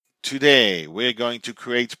Today, we're going to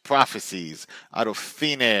create prophecies out of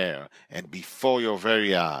thin air and before your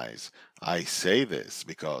very eyes. I say this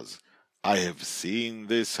because I have seen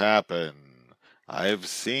this happen. I have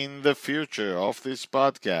seen the future of this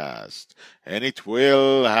podcast, and it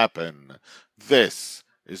will happen. This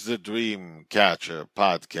is the Dream Catcher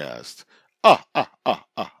Podcast. That's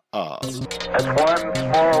one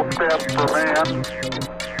small step for man,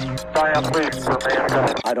 giant leap for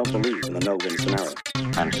mankind. I don't believe in the no-win scenario.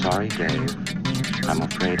 I'm sorry, Dave. I'm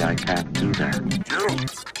afraid I can't do that.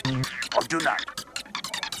 Do or do not.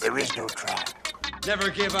 There is no try. Never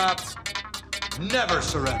give up. Never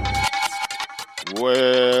surrender.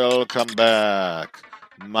 Welcome back.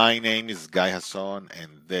 My name is Guy Hasson,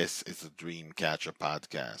 and this is the Dreamcatcher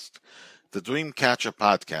Podcast. The Dreamcatcher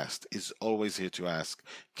Podcast is always here to ask,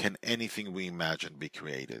 can anything we imagine be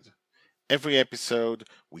created? Every episode,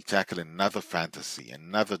 we tackle another fantasy,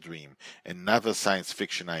 another dream, another science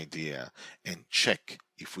fiction idea, and check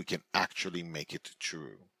if we can actually make it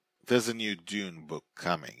true. There's a new Dune book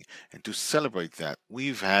coming, and to celebrate that,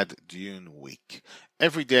 we've had Dune Week.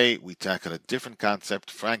 Every day, we tackle a different concept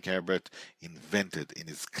Frank Herbert invented in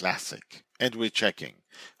his classic. And we're checking,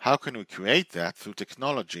 how can we create that through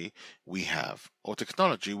technology we have, or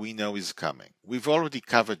technology we know is coming? We've already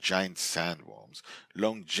covered giant sandworms,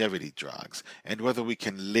 longevity drugs, and whether we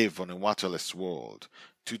can live on a waterless world.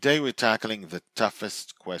 Today we're tackling the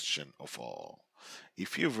toughest question of all.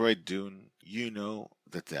 If you've read Dune, you know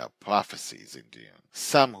that there are prophecies in Dune.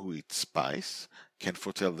 Some who eat spice can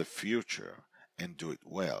foretell the future and do it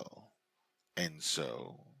well. And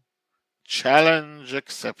so, challenge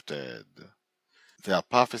accepted. There are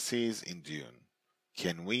prophecies in Dune.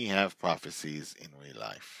 Can we have prophecies in real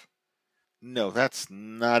life? No, that's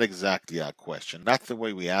not exactly our question. Not the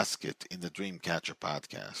way we ask it in the Dreamcatcher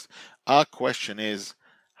podcast. Our question is,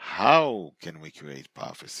 how can we create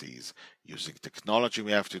prophecies using technology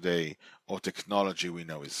we have today or technology we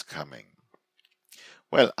know is coming?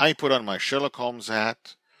 Well, I put on my Sherlock Holmes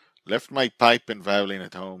hat, left my pipe and violin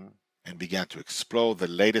at home, and began to explore the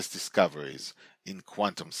latest discoveries in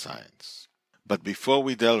quantum science. But before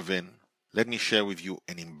we delve in, let me share with you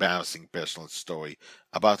an embarrassing personal story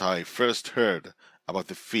about how I first heard about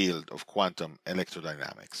the field of quantum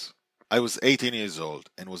electrodynamics. I was 18 years old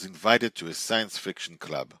and was invited to a science fiction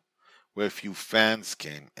club where a few fans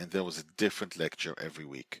came and there was a different lecture every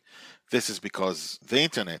week. This is because the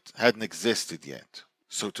internet hadn't existed yet.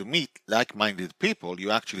 So to meet like-minded people,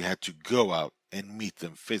 you actually had to go out and meet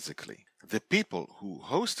them physically. The people who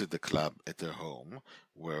hosted the club at their home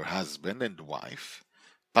were husband and wife,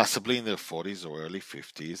 possibly in their 40s or early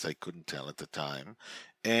 50s, I couldn't tell at the time,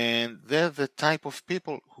 and they're the type of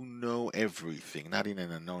people who know everything, not in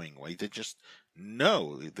an annoying way, they just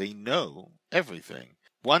know everything.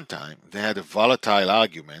 One time, they had a volatile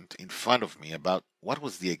argument in front of me about what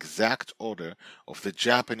was the exact order of the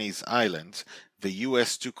Japanese islands the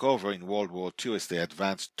US took over in World War II as they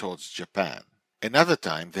advanced towards Japan. Another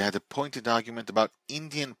time, they had a pointed argument about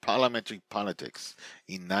Indian parliamentary politics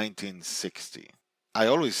in 1960. I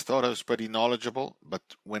always thought I was pretty knowledgeable, but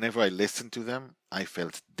whenever I listened to them, I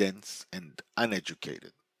felt dense and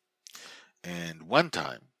uneducated. And one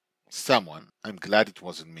time, someone, I'm glad it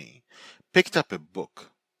wasn't me, picked up a book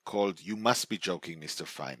called You Must Be Joking, Mr.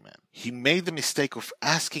 Feynman. He made the mistake of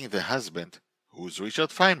asking the husband, who's Richard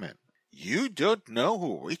Feynman? You don't know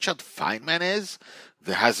who Richard Feynman is?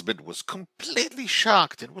 The husband was completely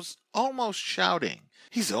shocked and was almost shouting.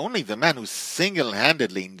 He's only the man who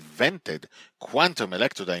single-handedly invented quantum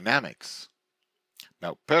electrodynamics.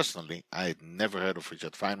 Now, personally, I had never heard of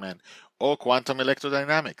Richard Feynman or quantum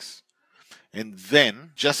electrodynamics. And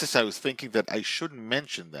then, just as I was thinking that I shouldn't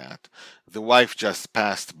mention that, the wife just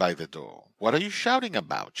passed by the door. What are you shouting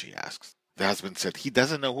about? She asked. The husband said, he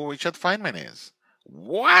doesn't know who Richard Feynman is.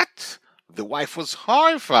 What? The wife was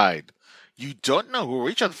horrified. You don't know who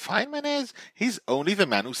Richard Feynman is? He's only the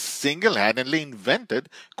man who single-handedly invented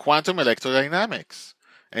quantum electrodynamics.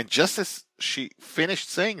 And just as she finished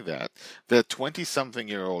saying that, the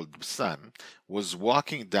 20-something-year-old son was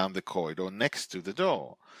walking down the corridor next to the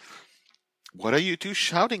door. What are you two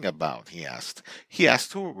shouting about? He asked. He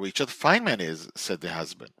asked who Richard Feynman is, said the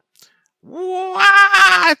husband.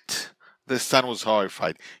 What? The son was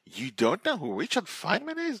horrified. You don't know who Richard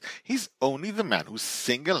Feynman is? He's only the man who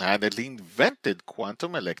single-handedly invented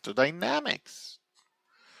quantum electrodynamics.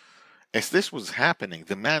 As this was happening,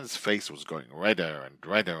 the man's face was going redder and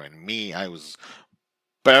redder, and me, I was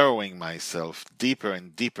burrowing myself deeper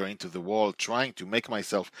and deeper into the wall, trying to make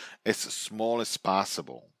myself as small as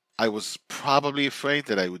possible. I was probably afraid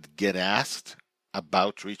that I would get asked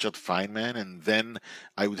about Richard Feynman, and then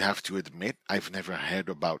I would have to admit I've never heard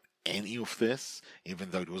about any of this,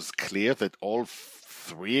 even though it was clear that all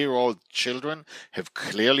 3-year-old children have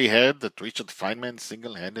clearly heard that Richard Feynman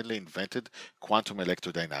single-handedly invented quantum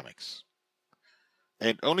electrodynamics.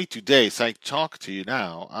 And only today, as I talk to you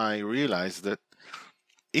now, I realize that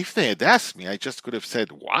if they had asked me, I just could have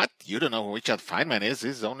said, "What? You don't know who Richard Feynman is?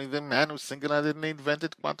 He's only the man who single-handedly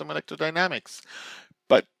invented quantum electrodynamics."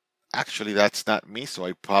 But actually, that's not me, so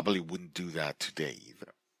I probably wouldn't do that today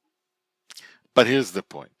either. But here's the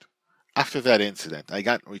point. After that incident, I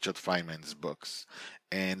got Richard Feynman's books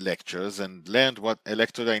and lectures and learned what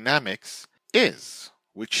electrodynamics is,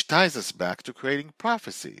 which ties us back to creating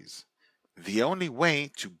prophecies. The only way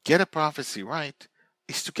to get a prophecy right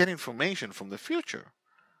is to get information from the future.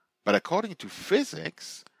 But according to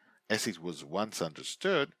physics, as it was once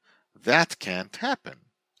understood, that can't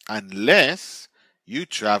happen unless you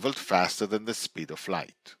traveled faster than the speed of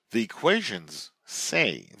light. The equations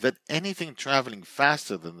say that anything traveling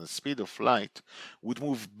faster than the speed of light would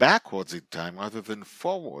move backwards in time rather than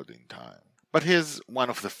forward in time. But here's one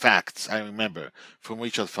of the facts I remember from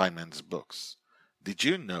Richard Feynman's books. Did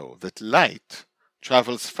you know that light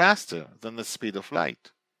travels faster than the speed of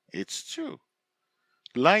light? It's true.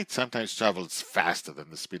 Light sometimes travels faster than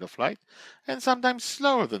the speed of light and sometimes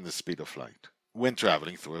slower than the speed of light when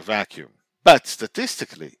traveling through a vacuum. But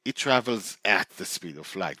statistically, it travels at the speed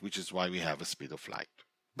of light, which is why we have a speed of light.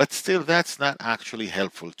 But still, that's not actually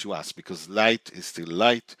helpful to us because light is still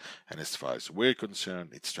light, and as far as we're concerned,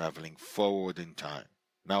 it's traveling forward in time.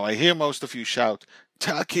 Now, I hear most of you shout,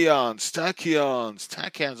 "Tachyons, tachyons,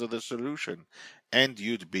 tachyons are the solution," and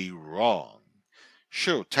you'd be wrong.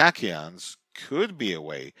 Sure, tachyons could be a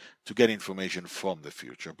way to get information from the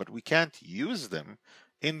future, but we can't use them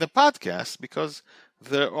in the podcast because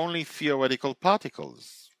they're only theoretical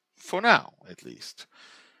particles, for now at least.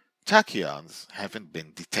 Tachyons haven't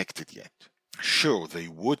been detected yet. Sure, they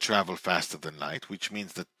would travel faster than light, which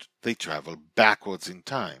means that they travel backwards in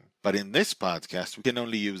time. But in this podcast, we can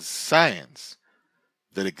only use science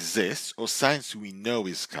that exists or science we know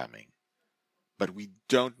is coming. But we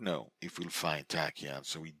don't know if we'll find tachyons,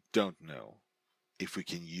 so we don't know if we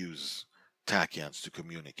can use tachyons to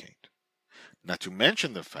communicate. Not to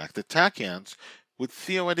mention the fact that tachyons would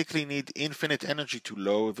theoretically need infinite energy to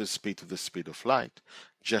lower the speed to the speed of light,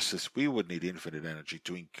 just as we would need infinite energy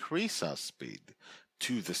to increase our speed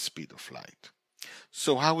to the speed of light.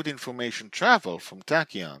 So how would information travel from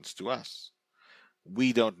tachyons to us?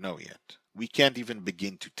 We don't know yet. We can't even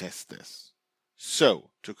begin to test this. So,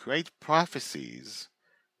 to create prophecies,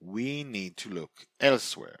 we need to look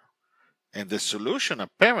elsewhere. And the solution,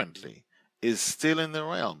 apparently, is still in the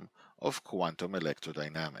realm of quantum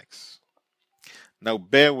electrodynamics. Now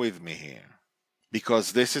bear with me here,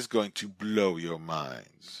 because this is going to blow your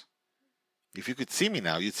minds. If you could see me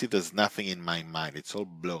now, you'd see there's nothing in my mind. It's all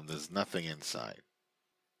blown. There's nothing inside.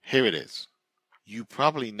 Here it is. You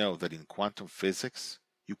probably know that in quantum physics,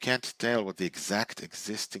 you can't tell what the exact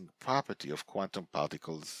existing property of quantum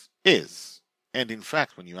particles is. And in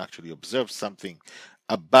fact, when you actually observe something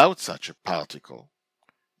about such a particle,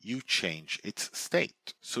 you change its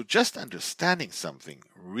state. So just understanding something,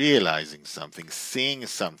 realizing something, seeing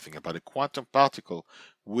something about a quantum particle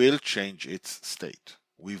will change its state.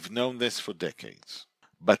 We've known this for decades.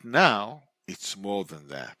 But now it's more than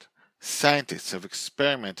that. Scientists have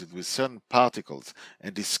experimented with certain particles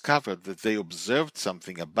and discovered that they observed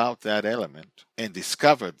something about that element, and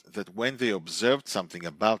discovered that when they observed something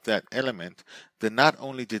about that element, then not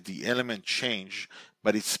only did the element change,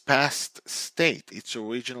 but its past state, its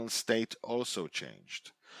original state, also changed.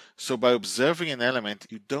 So by observing an element,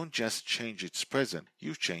 you don't just change its present,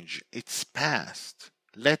 you change its past.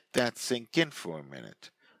 Let that sink in for a minute.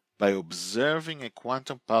 By observing a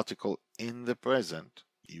quantum particle in the present,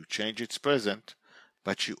 you change its present,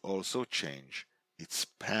 but you also change its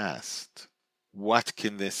past. What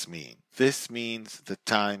can this mean? This means that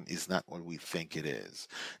time is not what we think it is.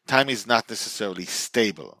 Time is not necessarily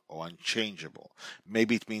stable or unchangeable.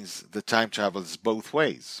 Maybe it means that time travels both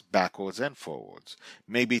ways, backwards and forwards.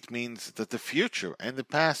 Maybe it means that the future and the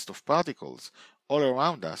past of particles all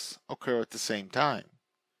around us occur at the same time.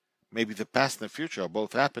 Maybe the past and the future are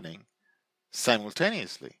both happening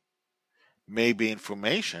simultaneously. Maybe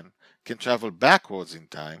information can travel backwards in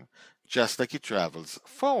time just like it travels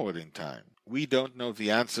forward in time. We don't know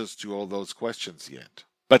the answers to all those questions yet.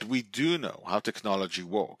 But we do know how technology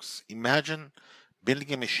works. Imagine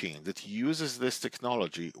building a machine that uses this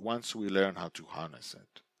technology once we learn how to harness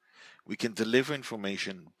it. We can deliver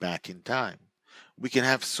information back in time. We can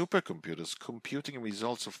have supercomputers computing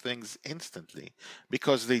results of things instantly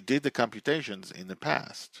because they did the computations in the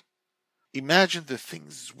past. Imagine the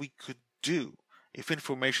things we could do if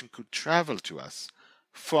information could travel to us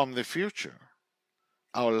from the future?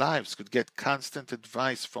 Our lives could get constant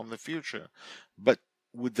advice from the future, but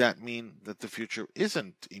would that mean that the future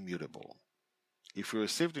isn't immutable? If we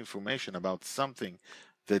received information about something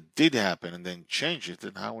that did happen and then changed it,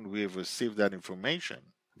 then how would we have received that information?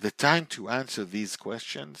 The time to answer these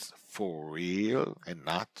questions for real and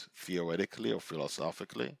not theoretically or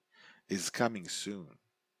philosophically is coming soon.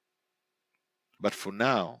 But for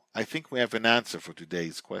now, I think we have an answer for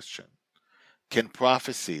today's question. Can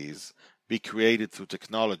prophecies be created through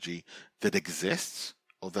technology that exists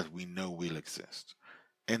or that we know will exist?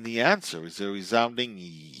 And the answer is a resounding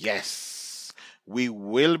yes. We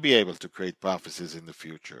will be able to create prophecies in the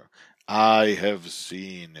future. I have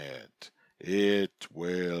seen it. It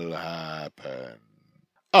will happen.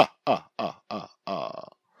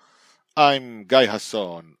 I'm Guy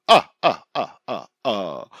Hasson.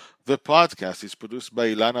 The podcast is produced by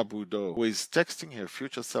Ilana Boudreau, who is texting her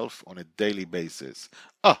future self on a daily basis.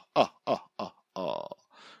 The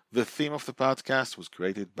theme of the podcast was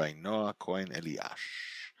created by Noah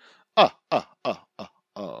Cohen-Eliash.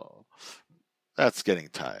 That's getting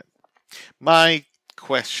tired. My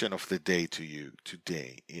question of the day to you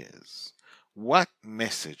today is, what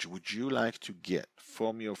message would you like to get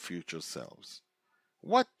from your future selves?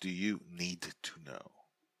 What do you need to know?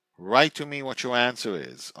 Write to me what your answer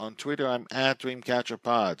is. On Twitter, I'm at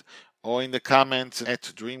DreamCatcherPod, or in the comments at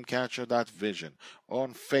dreamcatcher.vision, or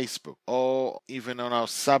on Facebook, or even on our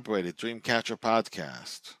subreddit, Dreamcatcher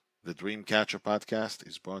Podcast. The Dreamcatcher Podcast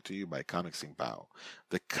is brought to you by Comics in Power,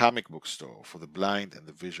 the comic book store for the blind and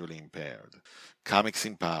the visually impaired.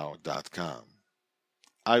 comicsinpower.com.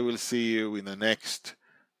 I will see you in the next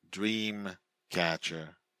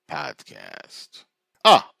Dreamcatcher Podcast.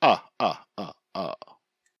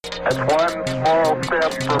 That's one small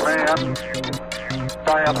step for man,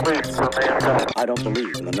 giant leap for mankind. I don't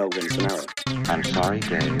believe in the no-win scenario. I'm sorry,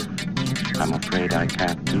 Dave. I'm afraid I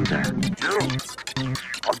can't do that. Do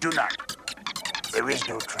or do not. There is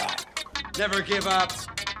no try. Never give up.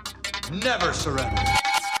 Never surrender.